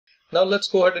Now let's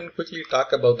go ahead and quickly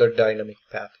talk about the dynamic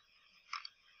path.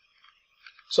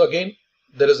 So again,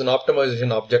 there is an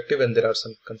optimization objective and there are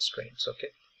some constraints. Okay,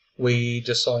 we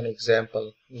just saw an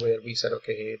example where we said,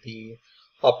 okay, the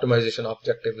optimization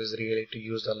objective is really to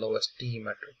use the lowest T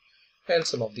metric and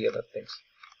some of the other things.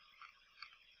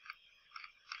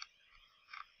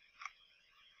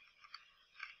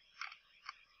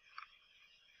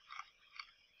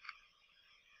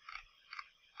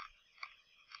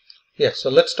 Yeah,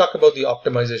 so let's talk about the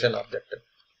optimization objective.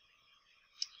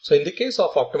 So in the case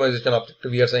of optimization objective,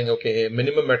 we are saying, okay,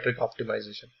 minimum metric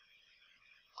optimization.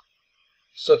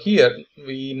 So here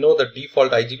we know that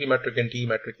default IGP metric and T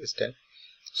metric is 10.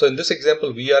 So in this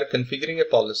example, we are configuring a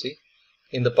policy.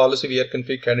 In the policy, we are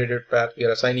configuring candidate path, we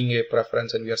are assigning a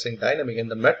preference, and we are saying dynamic. In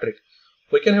the metric,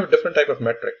 we can have a different type of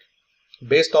metric.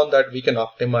 Based on that, we can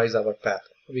optimize our path.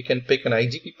 We can pick an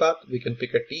IGP path, we can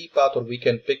pick a T path, or we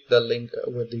can pick the link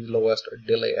with the lowest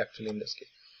delay actually in this case.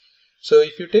 So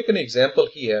if you take an example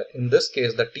here, in this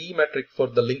case, the T metric for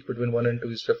the link between 1 and 2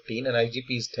 is 15 and IGP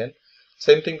is 10.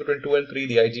 Same thing between 2 and 3,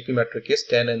 the IGP metric is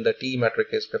 10 and the T metric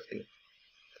is 15.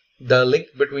 The link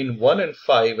between 1 and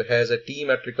 5 has a T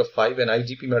metric of 5 and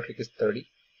IGP metric is 30.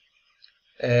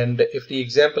 And if the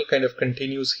example kind of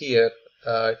continues here,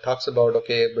 it talks about,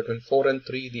 okay, between 4 and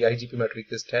 3, the IGP metric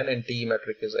is 10 and T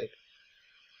metric is 8.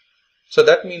 So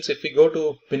that means if we go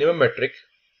to minimum metric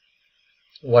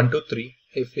 1 to 3,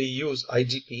 if we use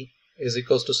IGP is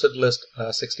equals to SID list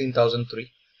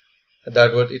 16,003,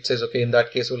 that what it says, okay, in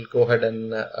that case we'll go ahead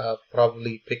and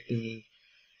probably pick the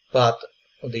path,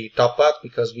 the top path,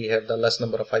 because we have the less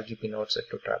number of IGP nodes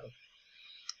to travel.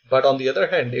 But on the other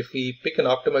hand, if we pick an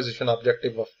optimization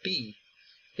objective of T,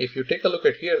 if you take a look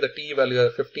at here, the T value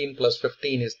of 15 plus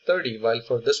 15 is 30, while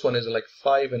for this one is like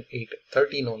 5 and 8,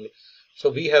 13 only. So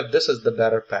we have this as the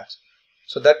better path.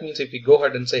 So that means if we go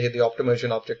ahead and say, hey, the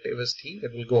optimization objective is T,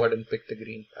 it will go ahead and pick the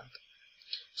green path.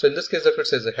 So in this case, if it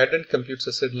says the head end computes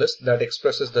a SID list that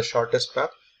expresses the shortest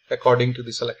path according to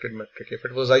the selected metric. If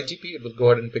it was IGP, it will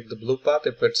go ahead and pick the blue path.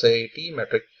 If it's a T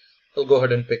metric, it'll go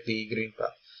ahead and pick the green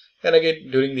path. And again,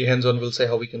 during the hands-on, we'll say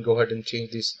how we can go ahead and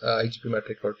change this IGP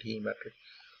metric or T metric.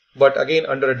 But again,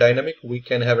 under a dynamic, we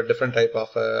can have a different type of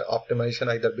optimization,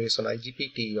 either based on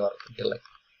IGP, T, or delay.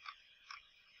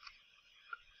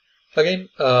 Again,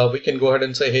 we can go ahead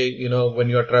and say, hey, you know, when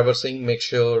you are traversing, make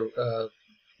sure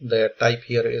the type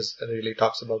here is really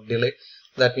talks about delay.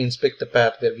 That means pick the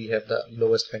path where we have the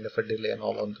lowest kind of a delay and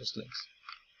all on those links.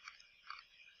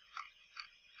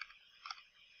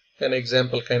 An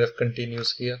example kind of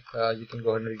continues here. You can go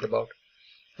ahead and read about.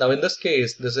 Now in this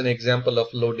case, this is an example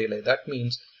of low delay. That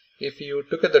means if you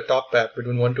took at the top path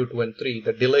between 1, 2, 2, and 3,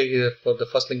 the delay here for the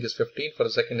first link is 15, for the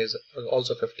second is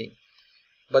also 15.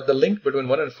 But the link between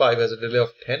 1 and 5 has a delay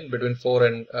of 10, between 4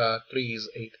 and 3 is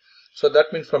 8. So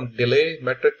that means from delay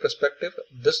metric perspective,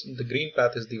 the green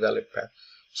path is the valid path.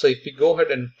 So if we go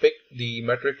ahead and pick the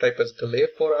metric type as delay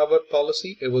for our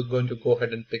policy, it was going to go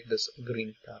ahead and pick this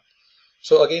green path.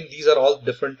 So again, these are all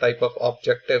different type of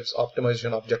objectives,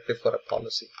 optimization objective for a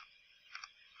policy.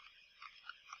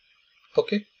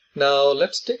 Okay, now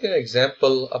let's take an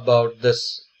example about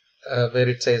this where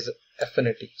it says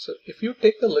affinity. So if you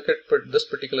take a look at this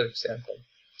particular example,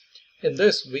 in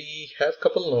this we have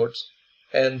couple nodes,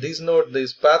 and these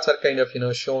paths are kind of, you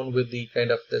know, shown with the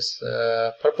kind of this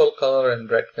purple color and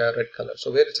red color.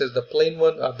 So where it says the plain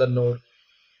one are the node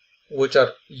which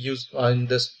are used in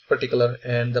this particular,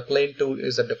 and the plain 2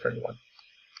 is a different one.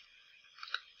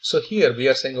 So here we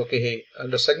are saying, okay, hey,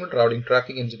 under segment routing,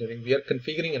 traffic engineering, we are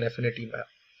configuring an affinity map.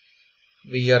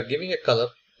 We are giving a color,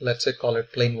 let's say call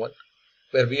it plain 1,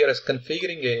 where we are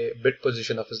configuring a bit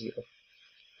position of 0.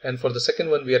 And for the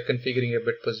second one, we are configuring a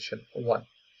bit position 1.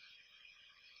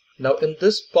 Now in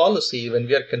this policy, when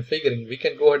we are configuring, we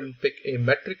can go ahead and pick a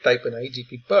metric type in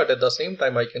IGP, but at the same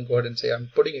time, I can go ahead and say I'm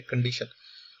putting a condition.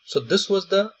 So this was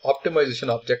the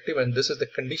optimization objective, and this is the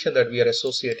condition that we are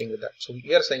associating with that. So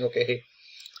we are saying, okay, hey,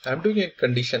 I'm doing a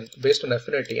condition based on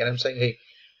affinity, and I'm saying, hey,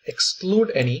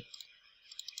 exclude any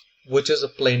which is a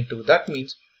plain 2. That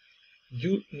means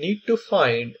you need to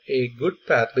find a good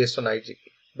path based on IGP.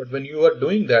 But when you are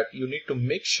doing that, you need to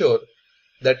make sure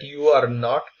that you are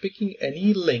not picking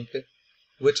any link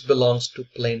which belongs to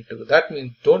plain 2. That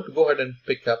means don't go ahead and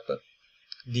pick up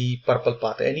the purple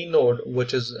path, any node where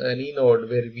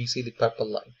we see the purple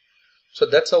line. So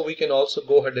that's how we can also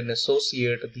go ahead and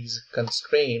associate these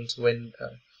constraints when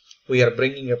we are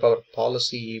bringing up our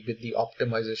policy with the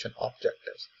optimization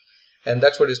objectives. And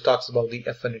that's what it talks about, the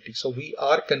affinity. So we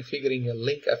are configuring a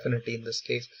link affinity in this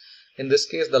case. In this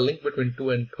case, the link between 2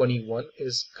 and 21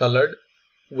 is colored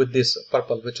with this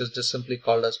purple, which is just simply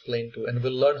called as plane 2, and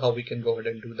we'll learn how we can go ahead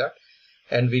and do that.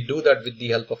 And we do that with the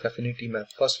help of Affinity Map.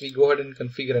 First we go ahead and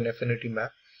configure an Affinity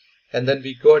Map, and then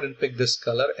we go ahead and pick this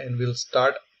color, and we'll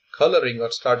start coloring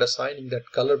or start assigning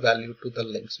that color value to the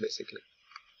links basically.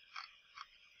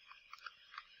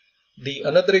 The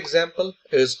another example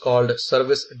is called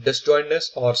service disjointness,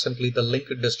 or simply the link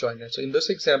disjointness. So in this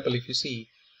example, if you see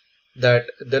that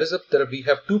we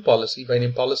have two policies by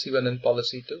name policy 1 and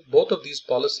policy 2. Both of these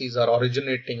policies are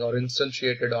originating or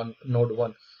instantiated on node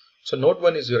 1. So node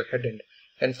 1 is your head end,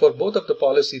 and for both of the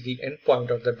policy the endpoint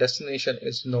or the destination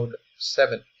is node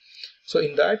 7. So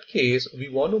in that case, we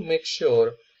want to make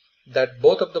sure that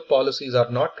both of the policies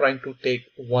are not trying to take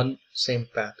one same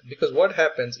path, because what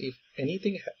happens if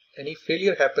any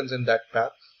failure happens in that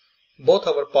path, both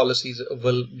our policies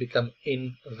will become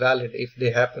invalid if they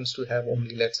happens to have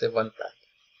only, let's say, one path.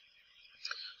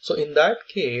 So in that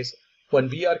case, when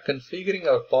we are configuring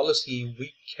our policy,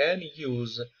 we can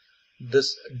use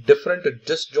this different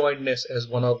disjointness as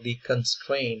one of the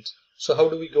constraints. So how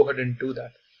do we go ahead and do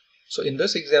that? So in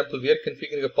this example, we are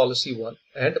configuring a policy 1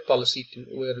 and a policy 2,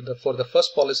 where for the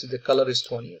first policy the color is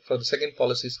 20, for the second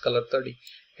policy is color 30.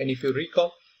 And if you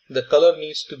recall, the color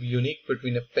needs to be unique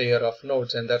between a pair of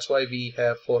nodes, and that's why we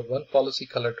have for one policy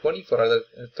color 20, for other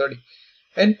 30.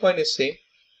 Endpoint is same.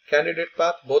 Candidate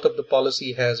path, both of the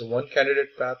policy has one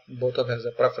candidate path, both of has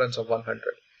a preference of 100.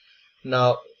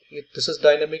 Now if this is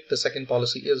dynamic, the second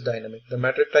policy is dynamic. The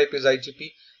metric type is IGP,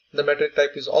 the metric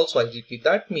type is also IGP.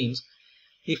 That means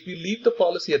if we leave the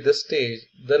policy at this stage,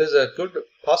 there is a good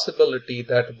possibility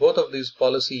that both of these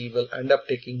policy will end up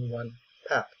taking one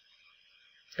path,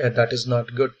 and that is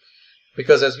not good,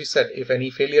 because as we said, if any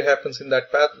failure happens in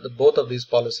that path, both of these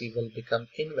policy will become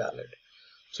invalid.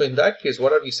 So in that case,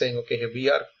 what are we saying? Okay, here we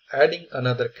are adding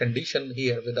another condition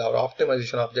here with our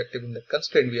optimization objective in the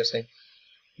constraint. We are saying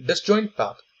disjoint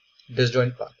path,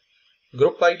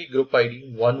 group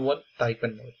ID 1 1 type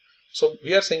and node. So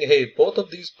we are saying, hey, both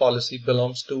of these policy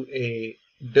belongs to a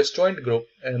disjoint group,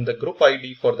 and the group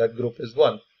ID for that group is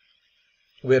 1,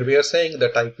 where we are saying the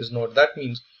type is node. That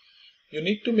means you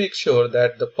need to make sure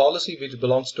that the policy which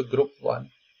belongs to group 1,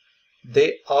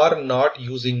 they are not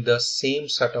using the same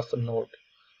set of node.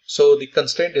 So the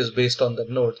constraint is based on the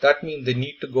node. That means they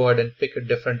need to go ahead and pick a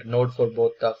different node for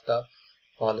both of the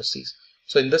policies.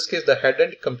 So in this case, the head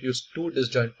end computes two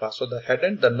disjoint paths. So the head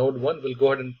end, the node 1, will go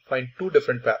ahead and find two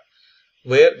different paths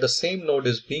where the same node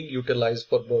is being utilized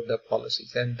for both the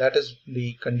policies, and that is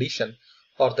the condition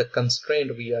or the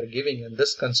constraint we are giving, and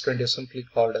this constraint is simply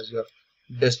called as your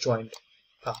disjoint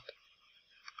path.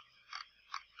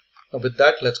 Now with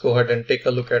that, let's go ahead and take a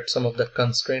look at some of the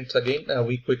constraints again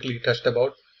we quickly touched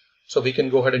about. So we can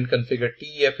go ahead and configure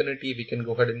TE affinity, we can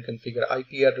go ahead and configure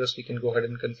IP address, we can go ahead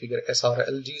and configure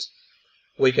SRLGs.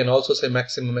 We can also say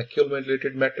maximum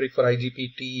accumulated metric for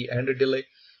IGP, TE and a delay,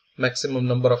 maximum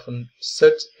number of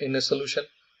sets in a solution,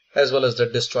 as well as the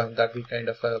disjoint that we kind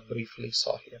of briefly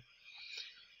saw here.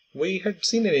 We had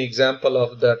seen an example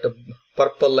of that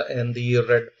purple and the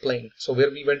red plane. So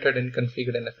where we went ahead and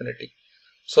configured an affinity.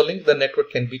 So link the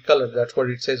network can be colored. That's what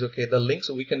it says. Okay, the links,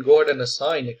 we can go ahead and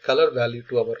assign a color value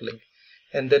to our link.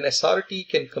 And then SRT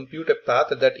can compute a path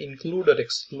that include or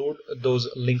exclude those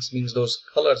links, means those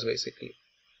colors basically.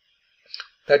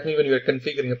 That means when you are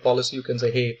configuring a policy, you can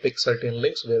say, hey, pick certain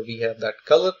links where we have that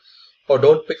color, or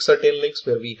don't pick certain links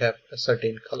where we have a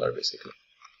certain color basically.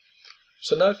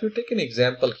 So now if you take an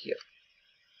example here,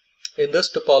 in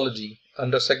this topology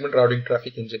under segment routing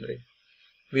traffic engineering,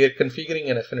 we are configuring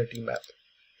an affinity map.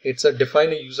 It's a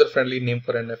define a user-friendly name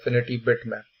for an affinity bit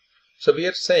map. So we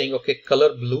are saying, okay,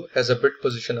 color blue has a bit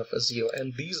position of 0,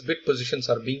 and these bit positions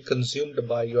are being consumed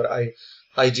by your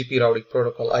IGP routing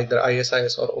protocol, either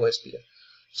ISIS or OSPF.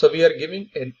 So we are giving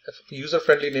a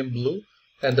user-friendly name blue,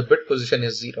 and the bit position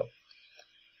is 0.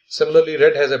 Similarly,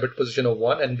 red has a bit position of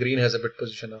 1 and green has a bit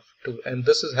position of 2, and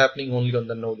this is happening only on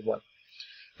the node 1.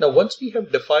 Now once we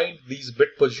have defined these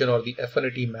bit position or the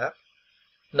affinity map,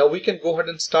 now we can go ahead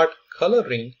and start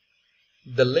coloring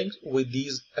the links with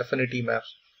these affinity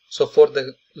maps. So for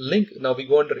the link, now we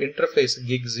go under interface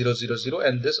gig 000,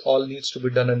 and this all needs to be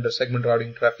done under segment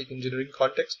routing traffic engineering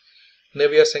context. Now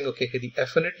we are saying, okay, the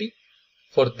affinity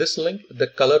for this link, the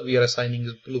color we are assigning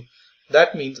is blue.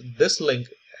 That means this link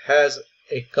has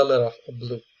a color of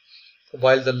blue.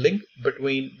 While the link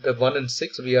between the 1 and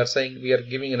 6, we are saying we are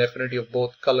giving an affinity of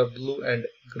both color blue and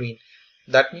green.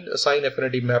 That means assign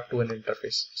affinity map to an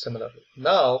interface similarly.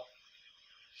 Now,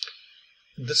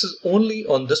 this is only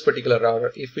on this particular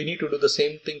router. If we need to do the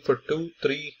same thing for 2,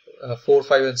 3, 4,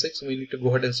 5, and 6, we need to go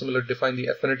ahead and similarly define the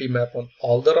affinity map on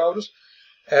all the routers.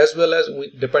 as well as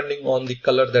depending on the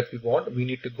color that we want, we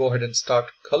need to go ahead and start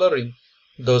coloring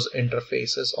those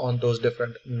interfaces on those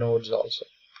different nodes also.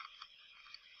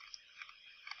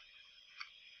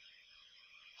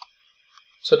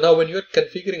 So now when you're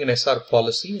configuring an SR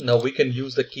policy, now we can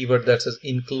use the keyword that says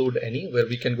include any, where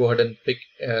we can go ahead and pick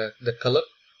the color.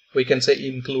 We can say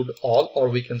include all, or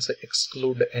we can say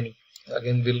exclude any.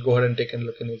 Again, we'll go ahead and take a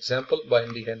look at an example by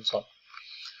the hands-on.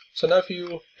 So now if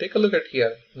you take a look at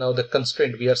here, now the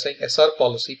constraint, we are saying SR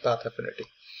policy path affinity.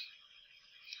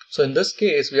 So in this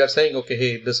case, we are saying, okay,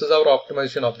 hey, this is our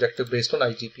optimization objective based on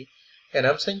IGP. And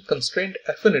I'm saying constraint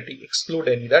affinity exclude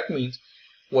any. That means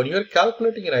when you are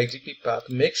calculating an IGP path,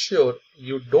 make sure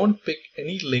you don't pick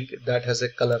any link that has a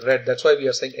color red. That's why we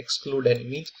are saying exclude any,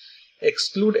 means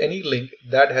exclude any link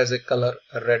that has a color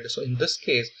red. So in this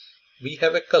case, we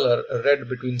have a color red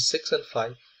between 6 and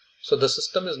 5. So the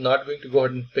system is not going to go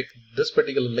ahead and pick this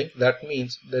particular link. That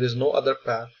means there is no other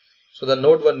path. So the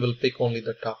node 1 will pick only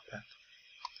the top path.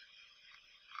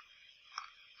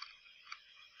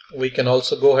 We can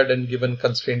also go ahead and give a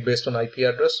constraint based on IP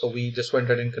address. So we just went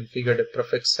ahead and configured a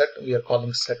prefix set. We are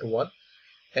calling set1,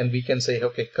 and we can say,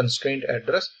 okay, constraint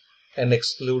address and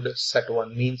exclude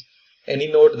set1, means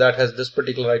any node that has this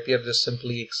particular IP address,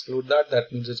 simply exclude that.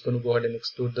 That means it's going to go ahead and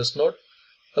exclude this node.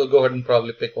 I'll go ahead and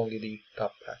probably pick only the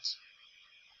top paths.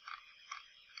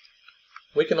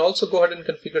 We can also go ahead and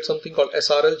configure something called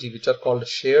SRLG, which are called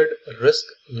shared risk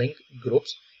link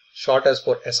groups, short as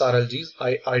for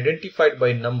SRLGs, identified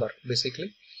by number.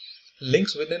 Basically,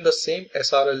 links within the same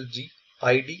SRLG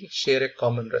ID share a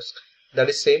common risk. That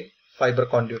is same fiber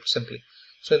conduit simply.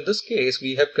 So in this case,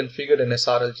 we have configured an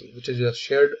SRLG, which is a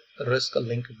shared risk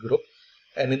link group.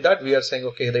 And in that we are saying,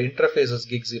 okay, the interface is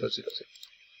gig000.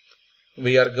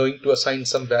 We are going to assign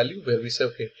some value where we say,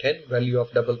 okay, 10 value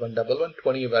of 1111,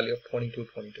 20 value of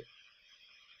 2222.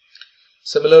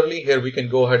 Similarly, here we can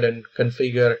go ahead and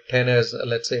configure 10 as,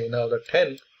 let's say now the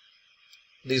 10,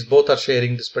 these both are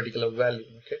sharing this particular value,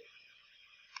 okay?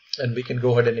 And we can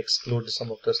go ahead and exclude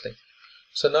some of those things.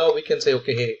 So now we can say,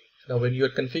 okay, hey, now when you are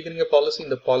configuring a policy, in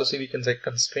the policy we can say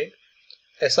constraint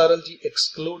SRLG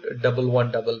exclude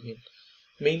 1111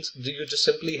 means you just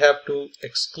simply have to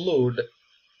exclude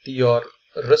your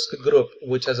risk group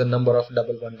which has a number of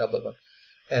 1111,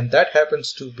 and that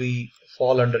happens to be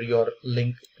fall under your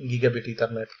link gigabit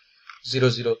Ethernet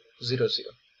 0000.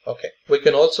 Okay, we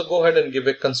can also go ahead and give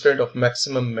a constraint of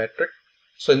maximum metric.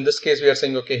 So in this case we are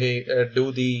saying, okay, hey,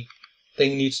 do the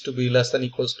thing needs to be less than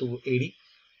equals to 80.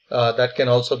 That can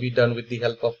also be done with the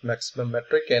help of maximum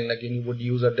metric, and again you would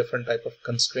use a different type of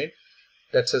constraint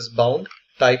that says bound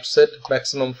type set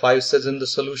maximum 5 sets in the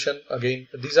solution. Again,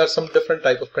 these are some different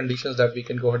type of conditions that we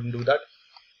can go ahead and do that.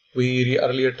 We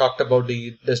earlier talked about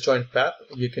the disjoint path.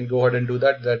 You can go ahead and do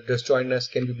that. That disjointness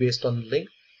can be based on link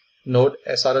node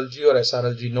SRLG or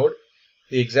SRLG node.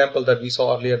 The example that we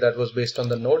saw earlier, that was based on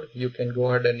the node. You can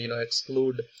go ahead and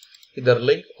exclude either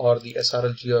link or the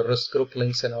SRLG or risk group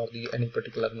links and or the any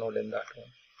particular node in that one.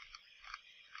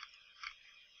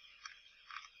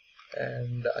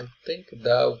 And I think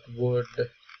that would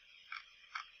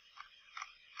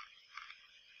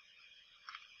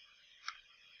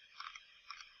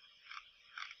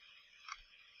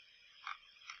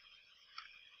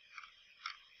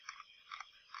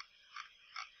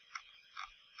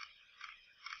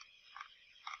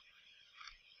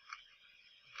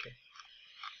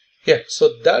yeah, so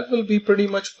that will be pretty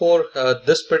much for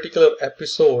this particular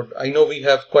episode. I know we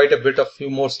have quite a bit of few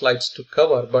more slides to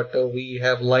cover, but we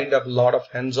have lined up a lot of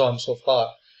hands-on so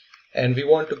far, and we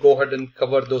want to go ahead and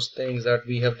cover those things that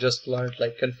we have just learned,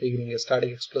 like configuring a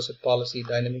static explicit policy,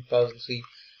 dynamic policy,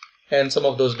 and some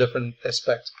of those different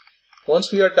aspects.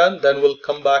 Once we are done, then we'll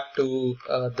come back to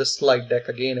this slide deck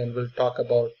again, and we'll talk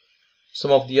about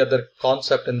some of the other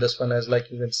concept in this one, as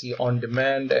like you can see on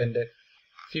demand and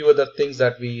few other things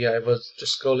that I was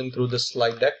just scrolling through this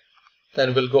slide deck.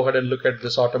 Then we'll go ahead and look at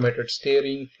this automated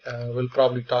steering. We'll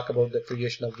probably talk about the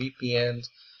creation of VPNs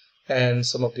and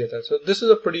some of the others. So this is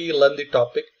a pretty lengthy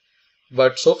topic,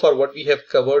 but so far what we have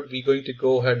covered, we're going to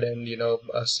go ahead and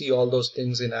see all those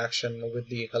things in action with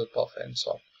the help of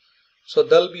hands-on. So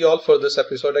that'll be all for this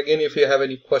episode. Again, if you have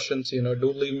any questions,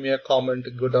 do leave me a comment,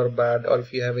 good or bad, or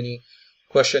if you have any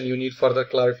question you need further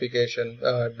clarification,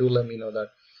 do let me know that.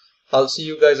 I'll see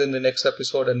you guys in the next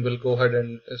episode, and we'll go ahead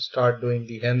and start doing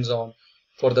the hands-on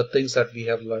for the things that we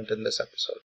have learned in this episode.